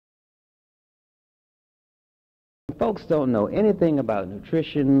Folks don't know anything about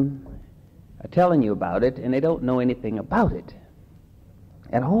nutrition, are telling you about it, and they don't know anything about it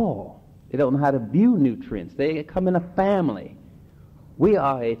at all. They don't know how to view nutrients. They come in a family. We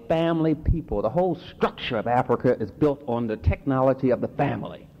are a family people. The whole structure of Africa is built on the technology of the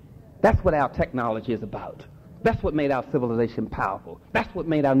family. That's what our technology is about. That's what made our civilization powerful. That's what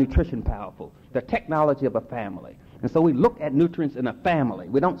made our nutrition powerful, the technology of a family. And so we look at nutrients in a family.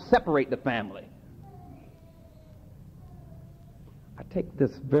 We don't separate the family. I take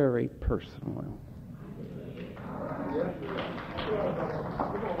this very personally.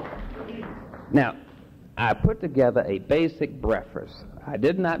 Now, I put together a basic breakfast. I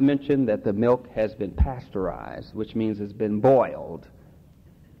did not mention that the milk has been pasteurized, which means it's been boiled,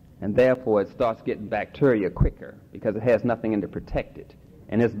 and therefore it starts getting bacteria quicker because it has nothing in to protect it.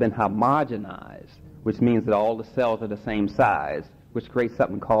 And it's been homogenized, which means that all the cells are the same size, which creates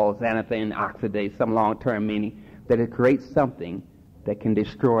something called xanthine oxidase, some long-term meaning that it creates something that can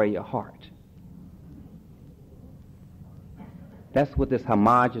destroy your heart. That's what this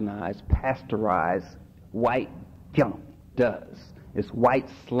homogenized, pasteurized white junk does. It's white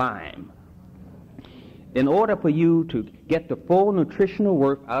slime. In order for you to get the full nutritional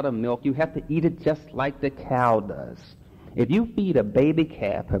worth out of milk, you have to eat it just like the cow does. If you feed a baby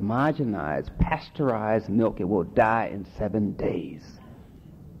calf homogenized, pasteurized milk, it will die in 7 days.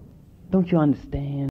 Don't you understand?